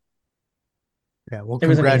 Um, Yeah, well, it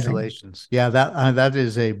was amazing. congratulations. Yeah, that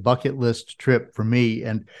is a bucket list trip for me.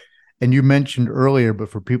 And you mentioned earlier, but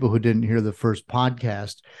for people who didn't hear the first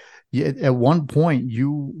podcast, at one point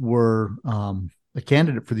you were a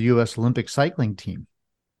candidate for the U.S. Olympic cycling team.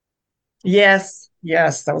 Yes,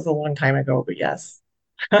 yes, that was a long time ago, but yes.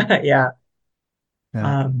 Yeah.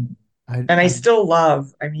 Yeah, Um, I, and I I still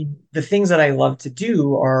love, I mean, the things that I love to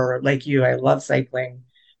do are like you, I love cycling.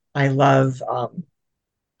 I love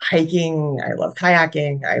hiking. I love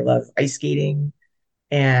kayaking. I love ice skating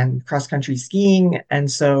and cross country skiing.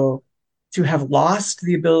 And so to have lost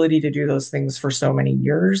the ability to do those things for so many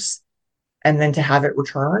years and then to have it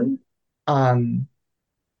return, um,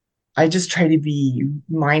 I just try to be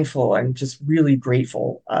mindful and just really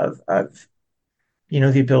grateful of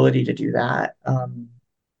the ability to do that.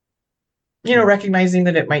 yeah, Recognizing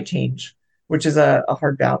that it might change, which is a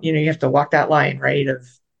hard balance. You have to walk that line, right?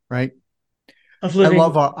 right. Of I living.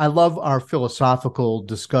 love our philosophical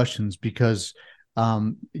discussions because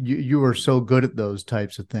you are so good at those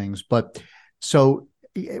types of things. But so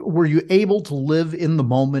were you able to live in the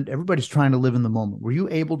moment? Everybody's trying to live in the moment. Were you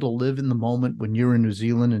able to live in the moment when you're in New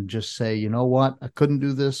Zealand and just say, you know what, I couldn't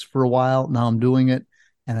do this for a while. Now I'm doing it,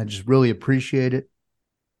 and I just really appreciate it.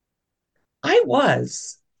 I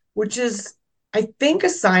was, which is, I think, a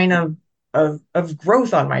sign of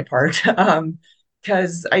growth on my part.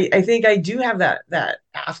 Because I think I do have that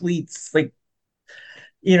athlete's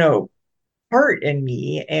you know, heart in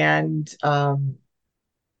me. And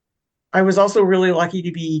I was also really lucky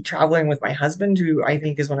to be traveling with my husband, who I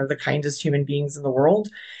think is one of the kindest human beings in the world,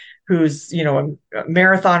 who's, a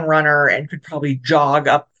marathon runner and could probably jog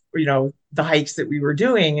up, the hikes that we were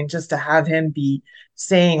doing. And just to have him be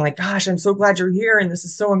saying, like, gosh, I'm so glad you're here and this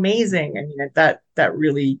is so amazing. I mean, that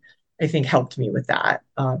really, I think, helped me with that.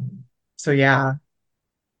 So yeah.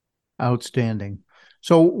 Outstanding.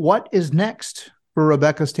 So what is next for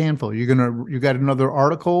Rebeccca Stanfel? You got another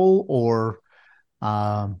article or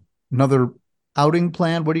um, another outing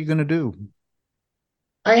plan? What are you going to do?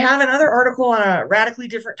 I have another article on a radically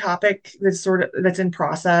different topic that's in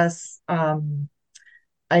process.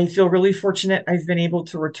 I feel really fortunate. I've been able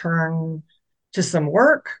to return to some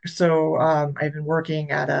work. So I've been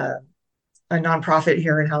working at a nonprofit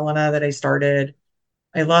here in Helena that I started.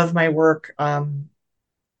 I love my work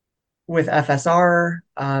with FSR,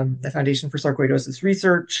 the Foundation for Sarcoidosis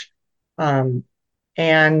Research. Um,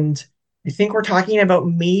 and I think we're talking about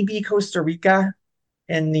maybe Costa Rica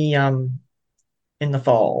in the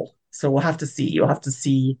fall. So we'll have to see. You'll have to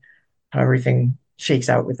see how everything shakes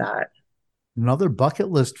out with that. Another bucket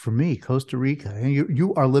list for me, Costa Rica.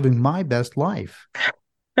 You are living my best life.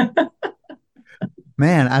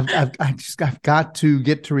 Man, I've got to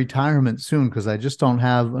get to retirement soon because I just don't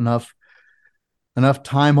have enough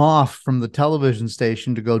time off from the television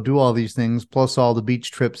station to go do all these things, plus all the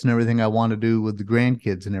beach trips and everything I want to do with the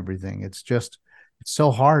grandkids and everything. It's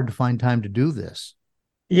so hard to find time to do this.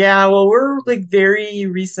 Yeah, well, we're like very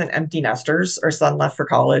recent empty nesters. Our son left for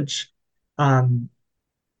college um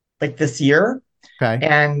like this year, Okay.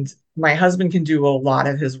 and my husband can do a lot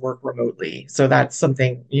of his work remotely. So that's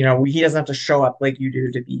something, he doesn't have to show up like you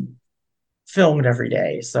do to be filmed every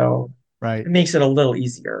day. So Right. it makes it a little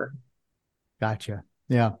easier. Gotcha.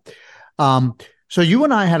 Yeah. Um, so you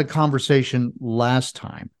and I had a conversation last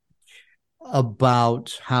time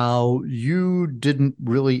about how you didn't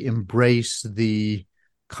really embrace the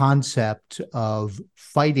concept of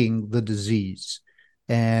fighting the disease.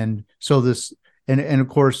 And so and of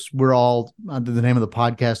course, we're all under the name of the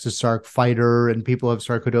podcast is Sarc Fighter, and people have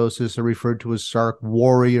sarcoidosis are referred to as Sarc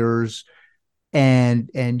warriors. And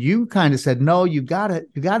you kind of said, no, you gotta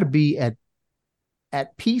be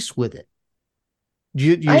at peace with it.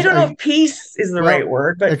 I don't Are know you, if peace is the right well,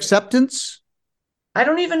 word, but acceptance? I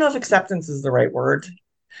don't even know if acceptance is the right word.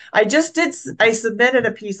 I submitted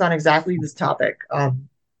a piece on exactly this topic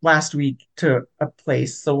last week to a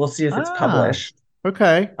place, so we'll see if it's Ah, published.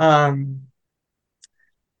 okay. Um,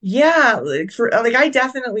 Yeah, like I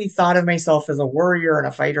definitely thought of myself as a warrior and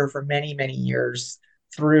a fighter for many, many years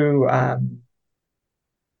through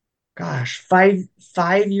gosh,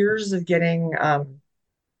 five years of getting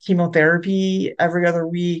chemotherapy every other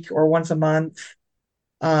week or once a month.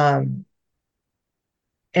 Um,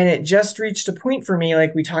 and it just reached a point for me,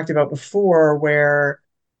 like we talked about before, where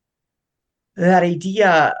that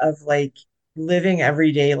idea of like living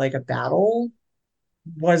every day like a battle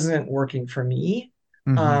wasn't working for me.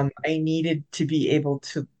 Hmm. I needed to be able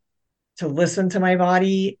to listen to my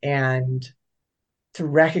body and to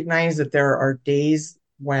recognize that there are days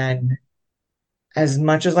when, as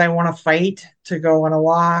much as I want to fight to go on a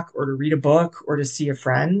walk or to read a book or to see a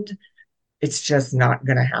friend, it's just not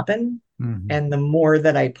going to happen. Hmm. And the more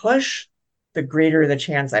that I push, the greater the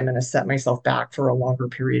chance I'm going to set myself back for a longer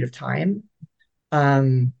period of time.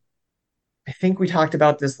 Um, I think we talked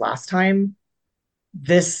about this last time.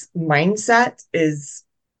 This mindset is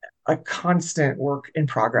a constant work in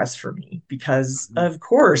progress for me because, of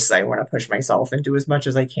course, I want to push myself and do as much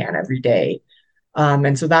as I can every day.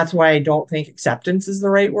 And so that's why I don't think acceptance is the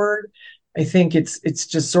right word. I think it's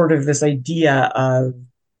just sort of this idea of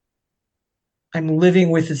I'm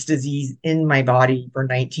living with this disease in my body for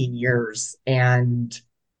 19 years and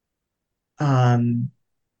um,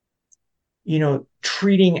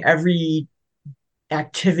 treating every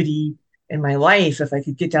activity in my life. If I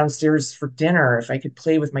could get downstairs for dinner, if I could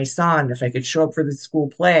play with my son, if I could show up for the school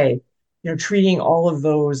play, treating all of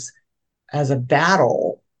those as a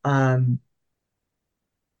battle.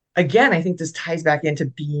 Again, I think this ties back into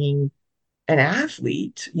being an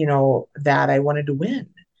athlete, that I wanted to win.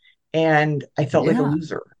 And I felt like a Yeah,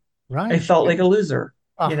 loser. I right. felt like a loser,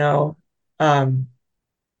 you Ah, know. Um,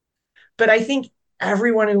 but I think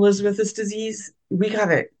everyone who lives with this disease, we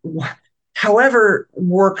gotta, however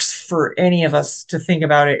works for any of us to think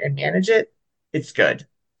about it and manage it, it's good.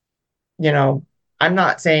 You know, I'm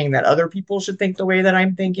not saying that other people should think the way that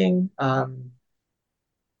I'm thinking.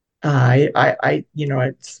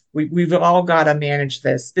 It's we've all got to manage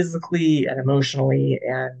this physically and emotionally,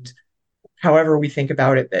 and however we think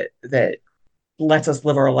about it, that lets us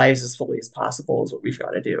live our lives as fully as possible is what we've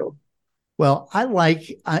got to do. well,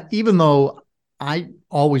 even though I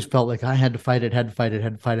always felt like I had to fight it, had to fight it,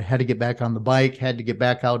 had to fight it, had to get back on the bike, had to get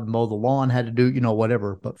back out and mow the lawn, had to do,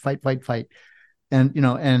 whatever, but fight, fight, fight. And,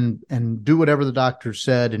 and do whatever the doctor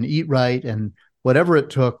said and eat right and whatever it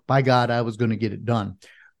took, by God, I was going to get it done.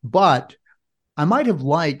 But I might have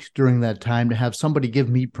liked during that time to have somebody give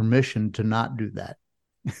me permission to not do that.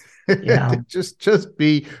 Yeah. To just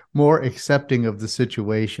be more accepting of the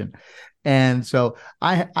situation. And so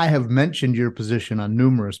I have mentioned your position on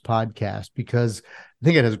numerous podcasts because I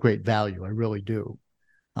think it has great value. I really do.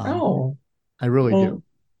 Um, Oh, I really do. well,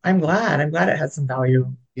 I'm glad. I'm glad it had some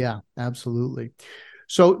value. Yeah, absolutely.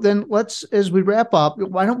 So then as we wrap up,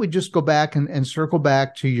 why don't we just go back and circle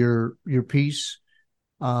back to your piece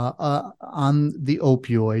on the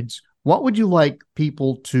opioids? What would you like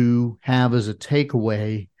people to have as a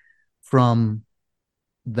takeaway from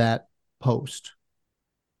that post?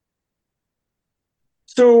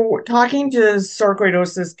 So, talking to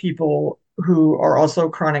sarcoidosis people who are also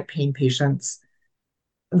chronic pain patients,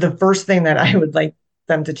 the first thing that I would like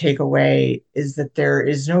them to take away is that there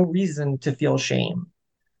is no reason to feel shame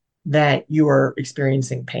that you are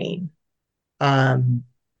experiencing pain. Um,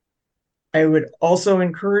 I would also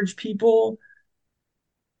encourage people,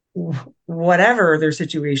 whatever their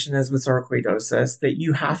situation is with sarcoidosis, that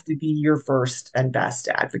you have to be your first and best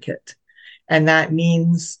advocate. And that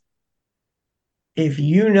means if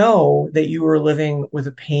you know that you are living with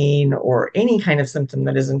a pain or any kind of symptom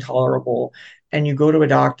that is intolerable, and you go to a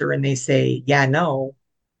doctor and they say, yeah, no,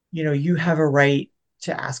 you have a right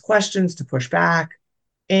to ask questions, to push back,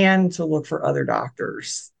 and to look for other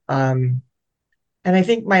doctors. And I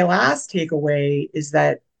think my last takeaway is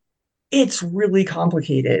that it's really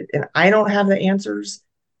complicated and I don't have the answers.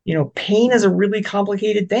 Pain is a really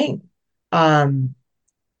complicated thing. Um,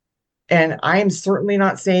 and I'm certainly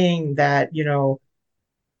not saying that,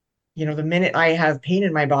 the minute I have pain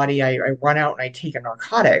in my body, I run out and I take a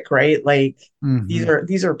narcotic, right? Like these Mm-hmm. are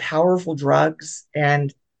these are powerful drugs.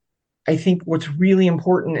 And I think what's really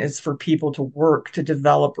important is for people to work to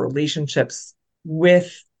develop relationships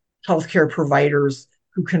with healthcare providers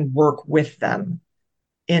who can work with them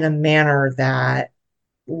in a manner that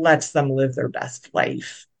lets them live their best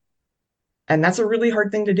life. And that's a really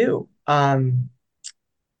hard thing to do.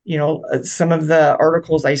 Some of the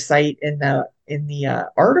articles I cite in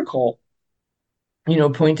the article,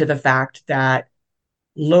 point to the fact that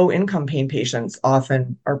low income pain patients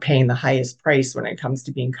often are paying the highest price when it comes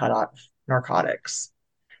to being cut off narcotics.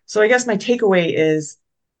 So I guess my takeaway is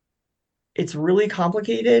it's really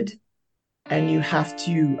complicated, and you have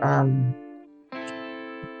to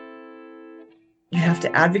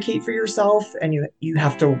advocate for yourself, and you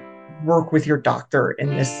have to work with your doctor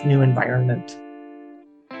in this new environment.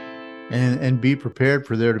 And be prepared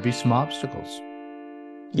for there to be some obstacles.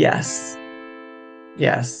 Yes.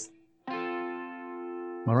 Yes.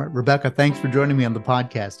 All right, Rebecca, thanks for joining me on the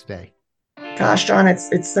podcast today. Gosh, John,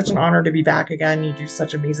 it's such an honor to be back again. You do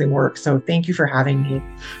such amazing work. So thank you for having me.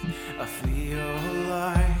 I feel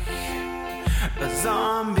like a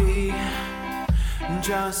zombie,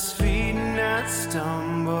 just feeding and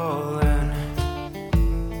stumbling.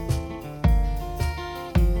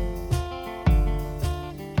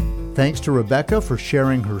 Thanks to Rebecca for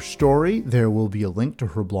sharing her story. There will be a link to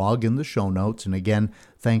her blog in the show notes. And again,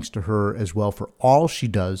 thanks to her as well for all she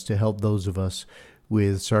does to help those of us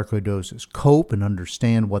with sarcoidosis cope and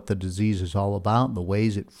understand what the disease is all about and the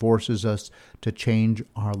ways it forces us to change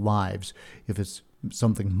our lives. If it's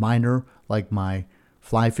something minor like my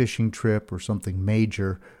fly fishing trip, or something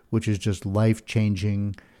major, which is just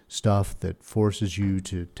life-changing stuff that forces you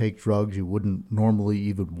to take drugs you wouldn't normally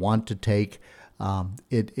even want to take.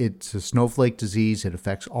 It's a snowflake disease. It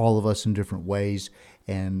affects all of us in different ways,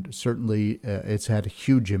 and certainly it's had a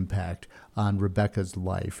huge impact on Rebecca's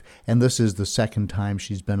life. And this is the second time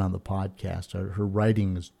she's been on the podcast. Her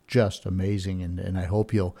writing is just amazing, and I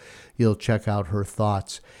hope you'll check out her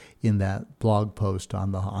thoughts in that blog post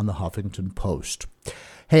on the Huffington Post.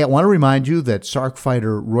 Hey, I want to remind you that Sarc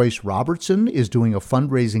fighter Royce Robertson is doing a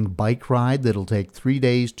fundraising bike ride that'll take 3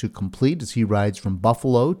 days to complete as he rides from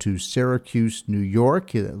Buffalo to Syracuse, New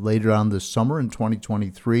York later on this summer in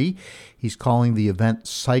 2023. He's calling the event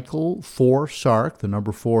Cycle for Sarc, the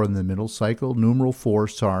number 4 in the middle, cycle, numeral 4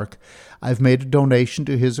 Sarc. I've made a donation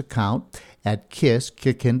to his account at KISS,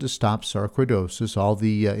 Kick In to Stop Sarcoidosis. All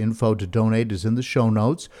the info to donate is in the show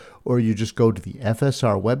notes, or you just go to the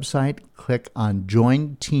FSR website, click on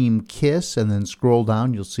Join Team KISS, and then scroll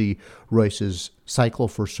down. You'll see Royce's Cycle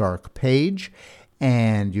for Sarc page,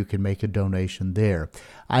 and you can make a donation there.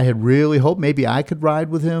 I had really hoped maybe I could ride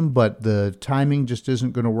with him, but the timing just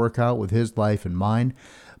isn't going to work out with his life and mine.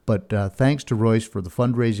 But thanks to Royce for the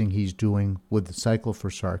fundraising he's doing with the Cycle for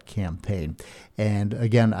Sarc campaign. And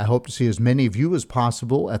again, I hope to see as many of you as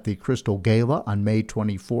possible at the Crystal Gala on May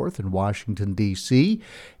 24th in Washington, D.C.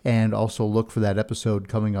 And also look for that episode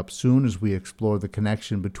coming up soon as we explore the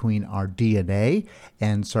connection between our DNA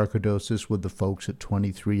and sarcoidosis with the folks at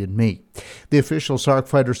 23andMe. The official Sarc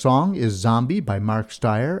Fighter song is Zombie by Mark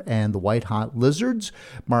Steyer and the White Hot Lizards.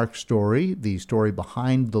 Mark's story, the story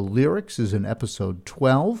behind the lyrics, is in episode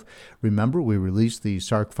 12. Remember, we release the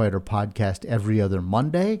Sarc Fighter podcast every other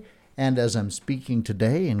Monday. And as I'm speaking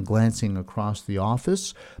today and glancing across the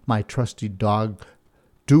office, my trusty dog,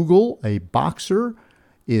 Dougal, a boxer,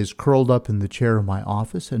 is curled up in the chair in my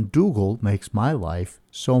office, and Dougal makes my life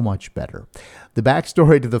so much better. The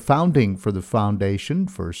backstory to the founding for the Foundation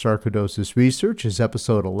for Sarcoidosis Research is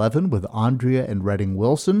episode 11 with Andrea and Redding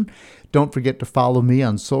Wilson. Don't forget to follow me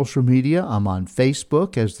on social media. I'm on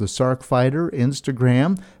Facebook as the Sarc Fighter,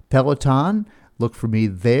 Instagram, Peloton. Look for me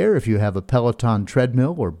there if you have a Peloton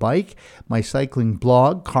treadmill or bike. My cycling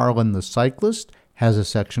blog, Carlin the Cyclist, has a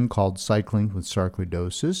section called Cycling with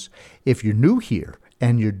Sarcoidosis. If you're new here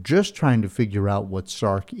and you're just trying to figure out what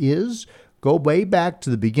Sarc is, go way back to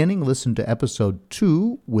the beginning. Listen to episode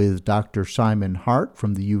 2 with Dr. Simon Hart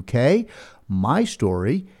from the UK. My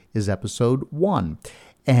story is episode 1.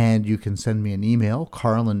 And you can send me an email,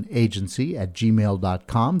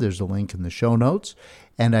 carlinagency@gmail.com. There's a link in the show notes.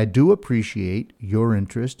 And I do appreciate your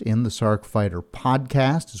interest in the Sarc Fighter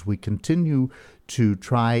podcast as we continue to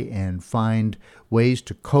try and find ways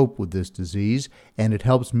to cope with this disease. And it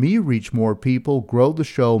helps me reach more people, grow the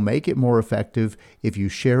show, make it more effective if you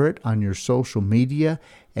share it on your social media.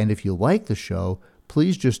 And if you like the show,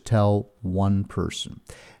 please just tell one person.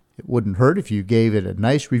 It wouldn't hurt if you gave it a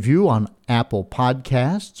nice review on Apple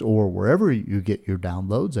Podcasts or wherever you get your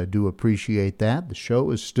downloads. I do appreciate that. The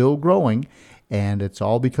show is still growing, and it's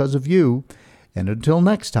all because of you. And until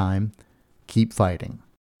next time, keep fighting.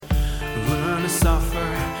 Learn to suffer,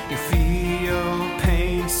 you feel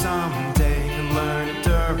pain someday. Learn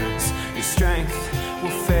endurance, your strength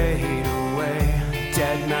will fade away.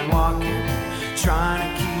 Dead man walking, trying to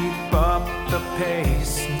keep up the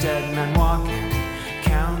pace. Dead man walking,